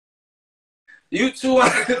You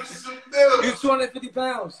 250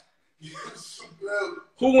 pounds.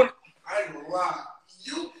 Who won? I ain't gonna lie.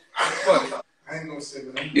 What? I ain't gonna say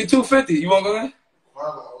that. You 250. You wanna go there?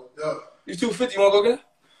 Wow, you 250. You wanna go there?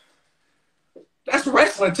 That's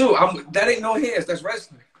wrestling too. That ain't no hands. That's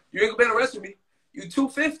wrestling. You ain't gonna be able to wrestle me. You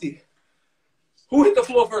 250. Who hit the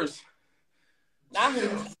floor first? Not who.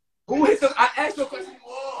 Who hit the? I asked you a question.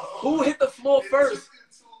 Who hit the floor first?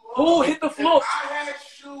 Who hit the floor? I had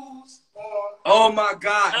shoes on. Oh my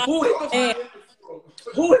God! Who hit the floor?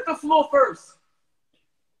 Who hit the floor first?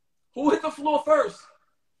 Who hit the floor first?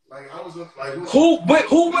 Like I was like who went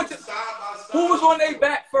to who was on their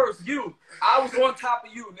back first? You. I was on top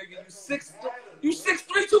of you, nigga. You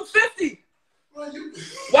 6'3", 250.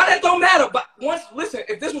 Why that don't matter? But listen,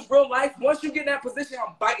 if this was real life, once you get in that position,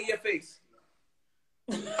 I'm biting your face.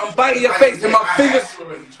 I'm biting your face and my fingers.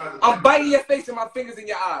 I'm biting your face and my fingers in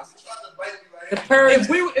your eyes.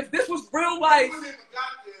 If this was real life. If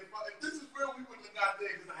this is real, we wouldn't have got there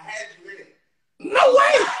because I had you there. No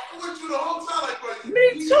way! I with you the whole time, like, bro.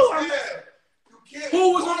 Me too.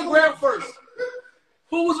 Who was on the ground first?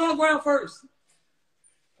 Who was on the ground first?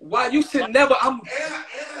 Why you should never? I'm 5'8",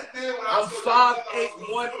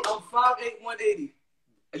 180.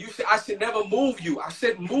 I should never move you. I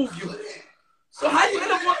shouldn't move you. So how you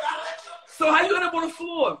end up on the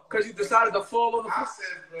floor? Because you decided to fall on the floor.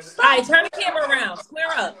 All right, turn the camera around.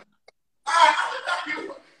 Square up.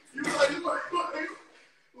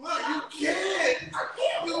 Look, you can't. I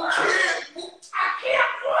can't. You can't. I can't.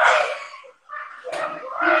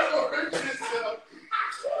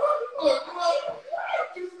 Look.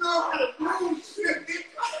 You know how to move shit.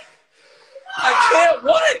 I can't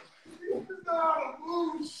what? You know how to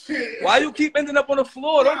move shit. Why you keep ending up on the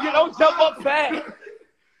floor? Don't jump up fast.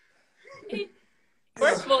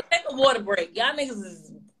 First of all, take a water break. Y'all niggas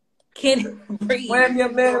is can't breathe. Slam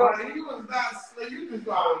your man all up. You was not slick. You just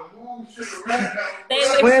got to move shit around.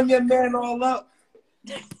 Slam your man all up.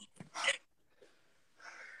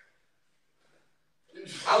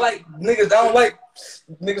 I like niggas. I don't like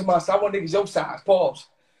niggas my size. I want niggas your size. Pause.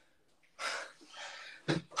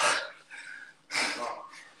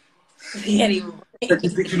 He ain't even.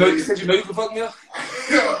 You said you know you can fuck me up.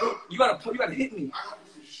 You gotta hit me.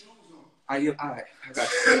 All right, I got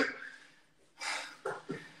you.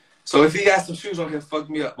 So if he got some shoes on, he'll fuck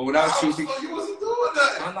me up. But without shoes, you wasn't doing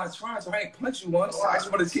that. I'm not trying. So I ain't punch you once. I just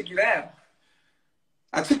want to take you down.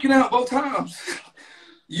 I took you down both times.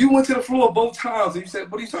 You went to the floor both times, and you said,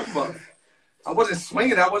 "What are you talking about?" I wasn't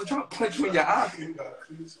swinging. I wasn't trying to punch you in your eye.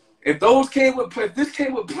 If this came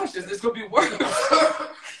with punches, it's gonna be worse.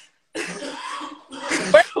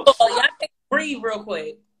 First of all, y'all take a breathe real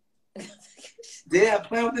quick. Yeah,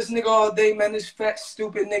 playing with this nigga all day, man. This fat,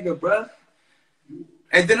 stupid nigga, bruh.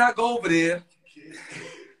 And then I go over there.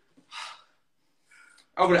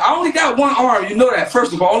 I only got one arm. You know that.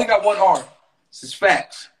 First of all, I only got one arm. This is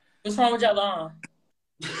facts. What's wrong with your other arm?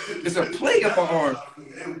 There's a plate in my arm.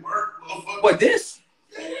 What, this?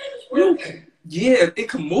 Yeah, it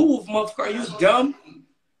can move, motherfucker. Are you dumb?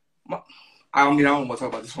 I don't want to talk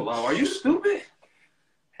about this for long. Are you stupid?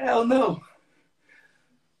 Hell no.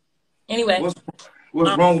 Anyway.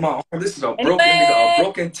 What's wrong with my arm? This is a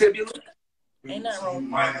broken tibula. Ain't nothing wrong.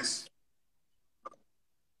 Minus.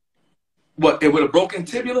 What, with a broken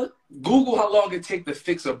tibula? Google how long it take to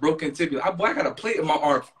fix a broken tibula. I got a plate in my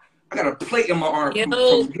arm. I got a plate in my arm from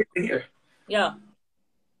here to here. Yeah.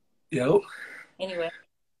 Yo. Anyway.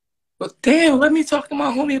 But damn, let me talk to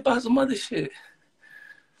my homie about some other shit.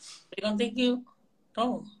 They don't think you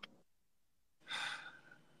don't.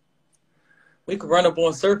 We could run up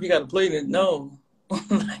on Surf. You got a plate in it. No.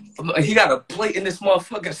 He got a plate in this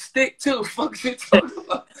motherfucking stick too. Fuck shit talking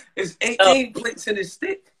about. It's 18 plates in his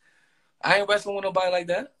stick. I ain't wrestling with nobody like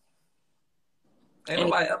that. Ain't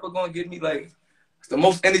nobody ever gonna get me like. It's the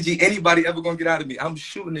most energy anybody ever gonna get out of me. I'm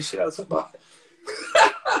shooting the shit out of somebody.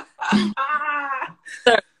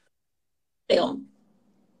 Sir, they don't.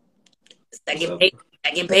 Second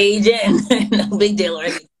page in. No big deal,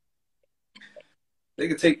 right? They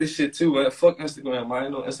can take this shit too, man. Fuck Instagram, man. I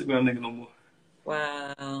ain't no Instagram nigga no more.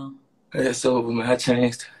 Wow. It's over, man. I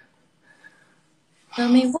changed. Tell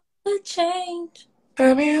me what changed.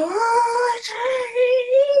 Tell me what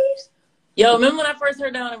changed. Yo, remember when I first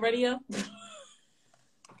heard that on the radio?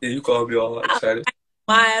 Yeah, you called me all excited.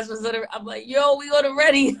 My ass was on the, I'm like, yo, we on the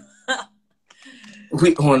ready.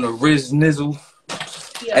 We on the Riz Nizzle.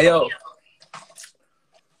 Yeah. Hey, yo.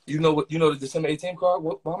 You know what? You know the December 18th card?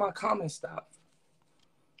 Why my comments stop?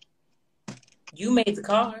 You made the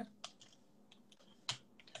card.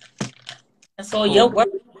 That's all your work.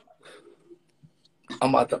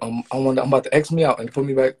 I'm about to X me out and put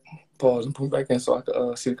me back. Pause and put me back in so I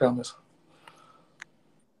can see the comments.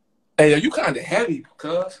 Hey, yo, you kind of heavy,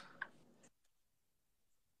 cuz.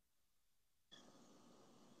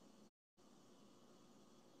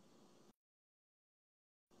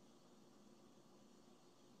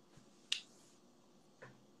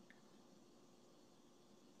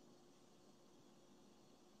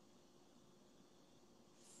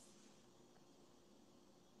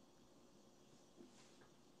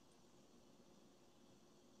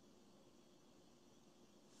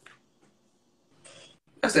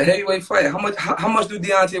 That's a heavyweight fight. How much do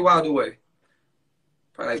Deontay Wilder weigh?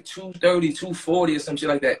 Probably like 230, 240 or some shit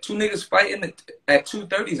like that. Two niggas fighting at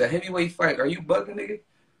 230 is a heavyweight fight. Are you bugging, nigga?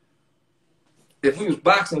 If we was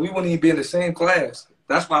boxing, we wouldn't even be in the same class.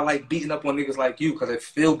 That's why I like beating up on niggas like you, because it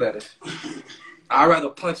feel better. I'd rather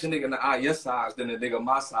punch a nigga in the eye your size than a nigga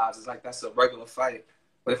my size. It's like that's a regular fight.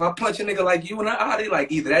 But if I punch a nigga like you in the eye, they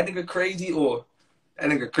like either that nigga crazy or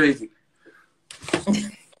that nigga crazy.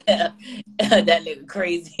 That nigga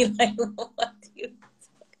crazy. Like, what do you...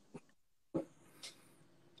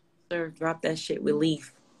 Sir, drop that shit with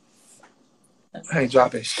Leaf. I ain't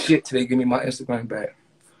dropping shit till they give me my Instagram back.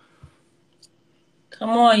 Come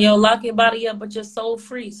on, yo, lock your body up, but your soul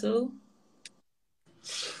free, Sue.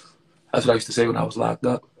 That's what I used to say when I was locked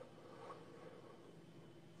up.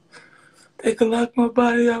 They can lock my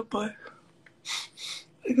body up, but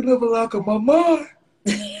they can never lock up my mind.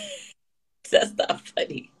 That's not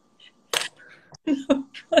funny.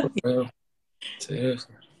 Well,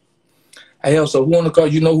 seriously. Hey, yo, so who on the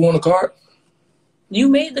card? You know who on the card? You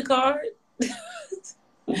made the card.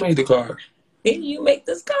 Who made the card? Didn't you make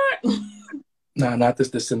this card? Nah, not this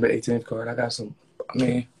December 18th card. I got some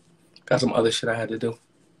other shit I had to do.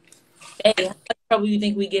 Hey, how much trouble you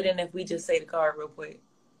think we get in if we just say the card real quick?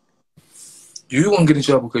 You won't get in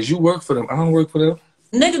trouble because you work for them. I don't work for them.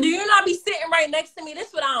 Nigga, do you not be sitting right next to me? This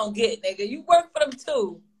is what I don't get, nigga. You work for them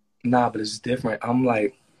too. Nah, but it's different. I'm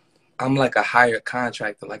like a hired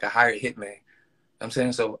contractor, like a hired hitman. You know what I'm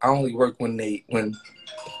saying? So I only work when they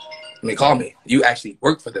call me. You actually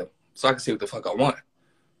work for them. So I can say what the fuck I want.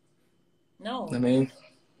 No. I mean,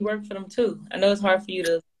 you work for them too. I know it's hard for you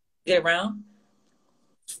to get around.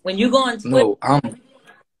 When you go on Twitter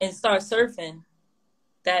and start surfing,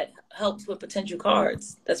 that helps with potential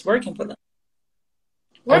cards. That's working for them.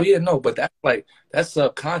 Oh yeah, no, but that's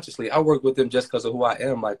subconsciously. I work with them just because of who I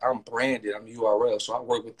am. Like I'm branded, I'm URL, so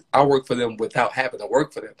I work for them without having to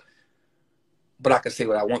work for them. But I can say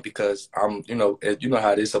what I want because I'm, you know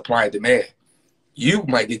how it is, supply and demand. You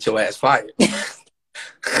might get your ass fired.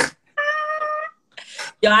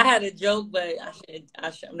 Yo, I had a joke, but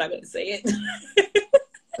I'm not gonna say it.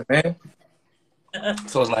 Man.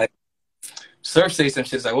 So it's like Surf say some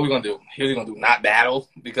shit. It's like, what we gonna do? Here's what we gonna do, not battle,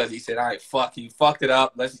 because he said, all right, fuck, he fucked it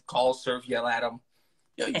up. Let's call Surf, yell at him.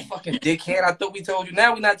 Yo, you fucking dickhead! I thought we told you.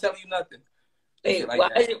 Now we not telling you nothing. Wait, like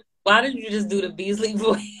why did you just do the Beasley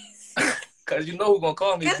voice? Because you know who's gonna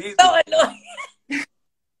call me it's Beasley. So annoying. You know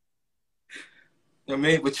what I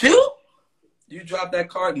mean? But you dropped that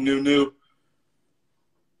card, nunu.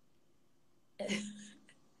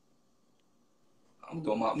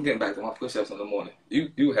 I'm getting back to my push-ups in the morning.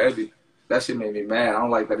 You heavy. That shit made me mad. I don't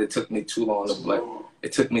like that it took me too long to play.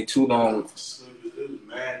 It took me too long.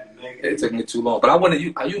 It took me too long. But I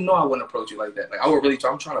wouldn't. I wouldn't approach you like that. Like I would really.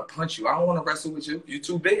 I'm trying to punch you. I don't want to wrestle with you. You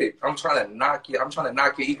too big. I'm trying to knock you. I'm trying to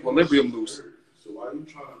knock your equilibrium loose. So why are you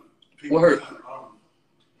trying to pick what hurt?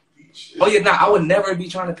 Oh yeah, nah. I would never be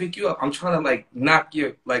trying to pick you up. I'm trying to like knock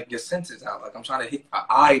your senses out. Like I'm trying to hit an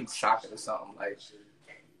eye socket or something. Like,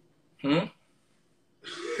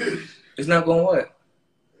 It's not going what?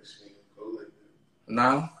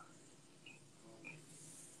 Nah.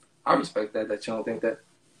 I respect that you don't think that.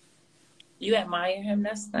 You admire him.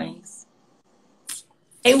 That's nice.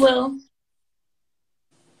 Hey, Will.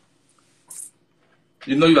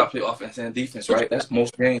 You know you got to play offense and defense, right? That's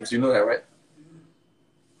most games. You know that, right?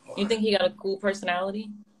 You think he got a cool personality?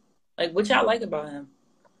 Like, what y'all like about him?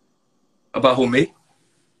 About who, me?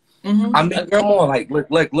 Mm-hmm. I mean, come on, like,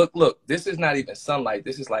 look. This is not even sunlight.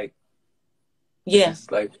 This is like, yes,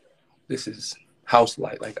 this is house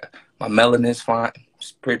light. Like, my melanin is fine.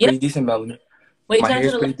 It's pretty decent melanin. Wait, my hair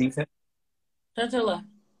is pretty decent. Turn to the left.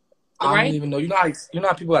 I don't even know. You know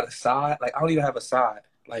how people got a side? Like, I don't even have a side.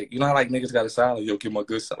 Like, you know how like niggas got a side? Like, yo, give my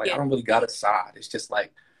good side. Like, I don't really got a side. It's just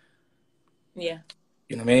like, yeah.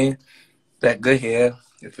 You know what I mean? That good hair.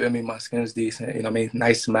 You feel me? My skin's decent. You know what I mean?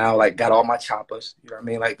 Nice smile. Like, got all my choppers. You know what I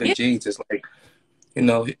mean? Like, good jeans. It's like, you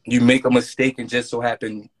know, you make a mistake and just so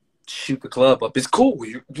happen shoot the club up. It's cool.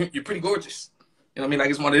 You're pretty gorgeous. You know what I mean? Like,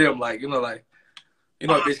 it's one of them. Like, you know, like, You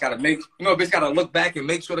know, a bitch gotta a bitch gotta look back and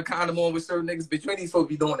make sure the condom on with certain niggas. Bitch, you ain't supposed to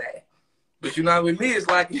be doing that. But you know, with me, it's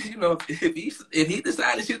like, you know, if he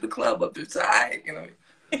decided to shoot the club up, it's all right, you know.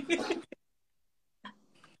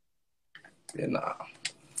 Yeah, nah.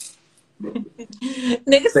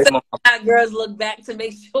 Niggas say how girls look back to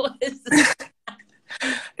make sure it's...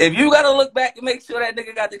 If you gotta look back and make sure that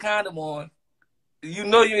nigga got the condom on, you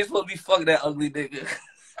know you ain't supposed to be fucking that ugly nigga.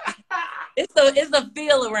 It's a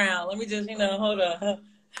feel around. Let me just, you know, hold on.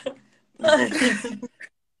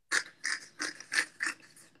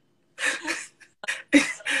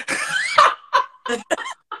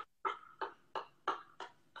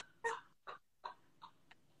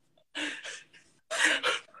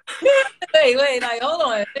 Wait, like, hold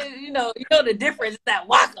on. You know the difference is that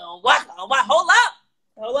waka. Hold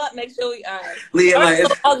up. Make sure we all right. Leah, like, a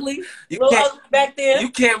little ugly back there. You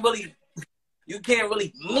can't really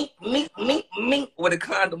mink with a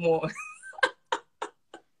condom on.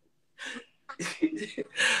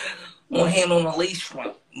 One hand on the lace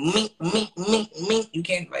front. Mink. You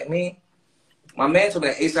can't, like, man. My man told me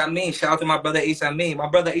that Ace Amin. Shout out to my brother Ace Amin. My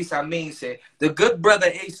brother Ace Amin said, the good brother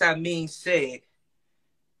Ace Amin said,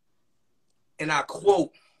 and I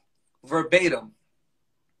quote verbatim,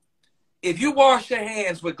 if you wash your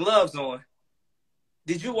hands with gloves on,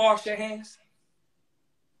 did you wash your hands?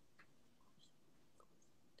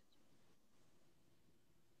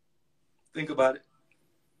 Think about it.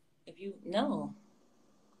 No.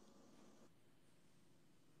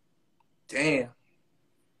 Damn.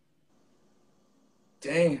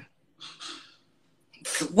 Wait,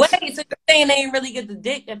 so you're saying they ain't really get the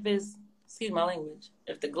dick if it's, excuse my language,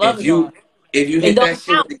 if the glove is on? If you hit that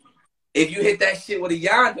shit, if you hit that shit with a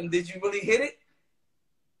yondom, did you really hit it?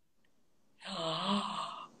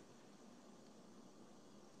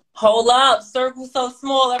 Hold up, circle so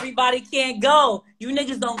small everybody can't go. You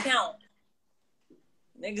niggas don't count.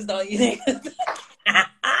 Niggas don't. Yes,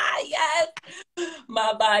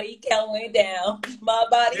 my body count went down. My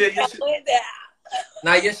body count went down.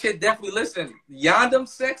 Now your shit definitely, listen, yondom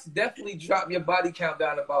sex definitely drop your body count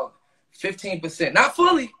down about 15%. Not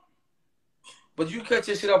fully, but you cut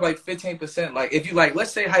your shit off like 15%. Like if you like,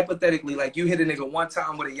 let's say hypothetically, like you hit a nigga one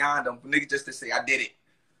time with a yondom, nigga just to say I did it.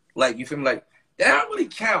 Like you feel me? Like that don't really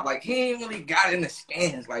count. Like he ain't really got in the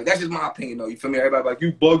scans. Like that's just my opinion though. You feel me? Everybody like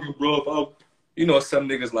you bugging, bro. You know some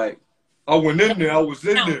niggas like I went in there, I was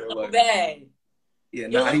in there. So like bad. Yeah,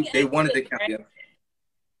 nah, they wanted to count. Yeah.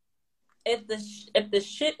 If the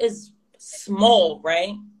shit is small,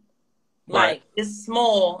 right? Like it's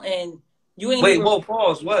small and you ain't. Wait, whoa,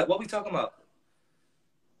 pause. What we talking about?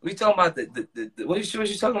 We talking about the what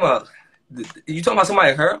you talking about? You talking about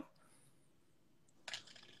somebody her?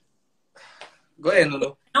 Go ahead,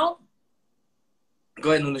 Nunu. No.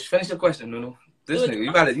 Go ahead, Nunu. Finish your question, Nunu. This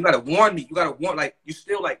nigga, you gotta warn me. You gotta warn, like you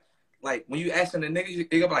still like when you asking the nigga, you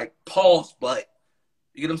gotta be like pause, but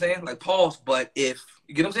you get what I'm saying? Like pause, but if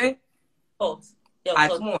you get what I'm saying? Pause. Yo,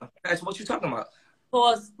 come on. That's what you talking about.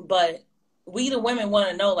 Pause, but we the women want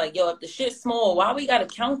to know, like, yo, if the shit's small, why we gotta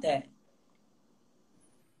count that?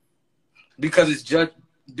 Because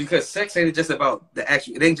because sex ain't just about the act.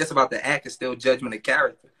 It ain't just about the act. It's still judgment of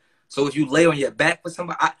character. So if you lay on your back for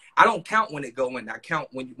somebody, I don't count when it go in. I count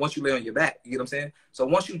once you lay on your back. You get what I'm saying? So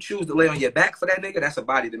once you choose to lay on your back for that nigga, that's a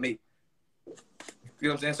body to me. You know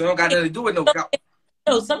what I'm saying? So it don't got nothing to do with no,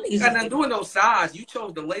 some niggas got nothing to do with no size. You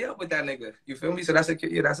chose to lay up with that nigga. You feel me? So that's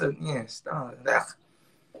stop.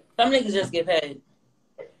 Some niggas just get paid.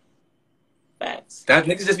 Facts. That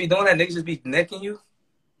niggas just be doing that. Niggas just be necking you.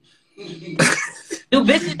 Do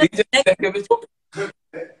bitches just necking bitches?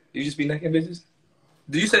 You just be necking bitches?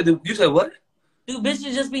 You said what? Do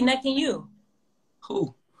bitches just be necking you?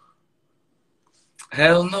 Who?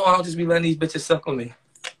 Hell no, I'll just be letting these bitches suck on me.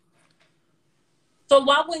 So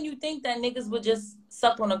why wouldn't you think that niggas would just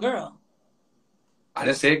suck on a girl? I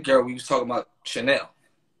didn't say girl. We was talking about Chanel.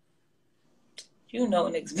 You know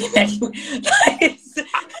niggas be necking.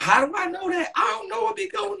 How do I know that? I don't know what be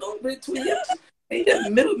going on between you. Ain't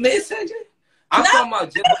that middle mid-section? I'm talking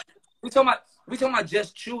about just, we talking about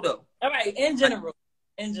just chew though. All right, in general.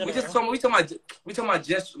 We talking about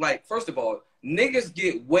just, like, first of all, niggas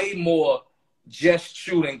get way more just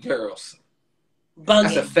chew than girls. Bugging.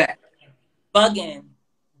 That's a fact. Bugging.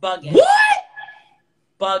 What?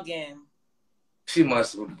 Bugging. She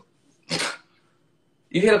must.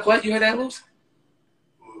 You hear the question? You hear that, Luce?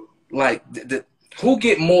 Like, who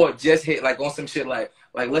get more just hit, like, on some shit like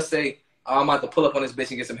let's say I'm about to pull up on this bitch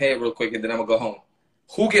and get some head real quick and then I'm gonna go home.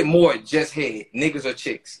 Who get more just head, niggas or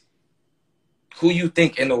chicks? Who you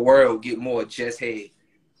think in the world get more just head?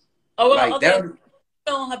 Oh, well, like okay.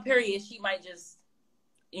 On her period, she might just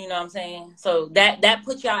You know what I'm saying? So that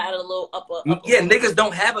puts y'all at a little upper. Yeah, niggas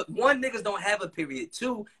don't have a niggas don't have a period.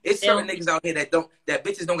 Two, it's certain niggas out here that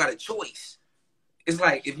bitches don't got a choice. It's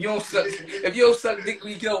like if you don't suck dick,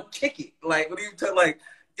 you don't kick it. Like what do you tell? Like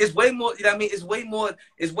it's way more. You know what I mean? It's way more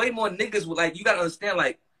niggas with like you gotta understand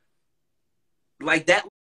like that.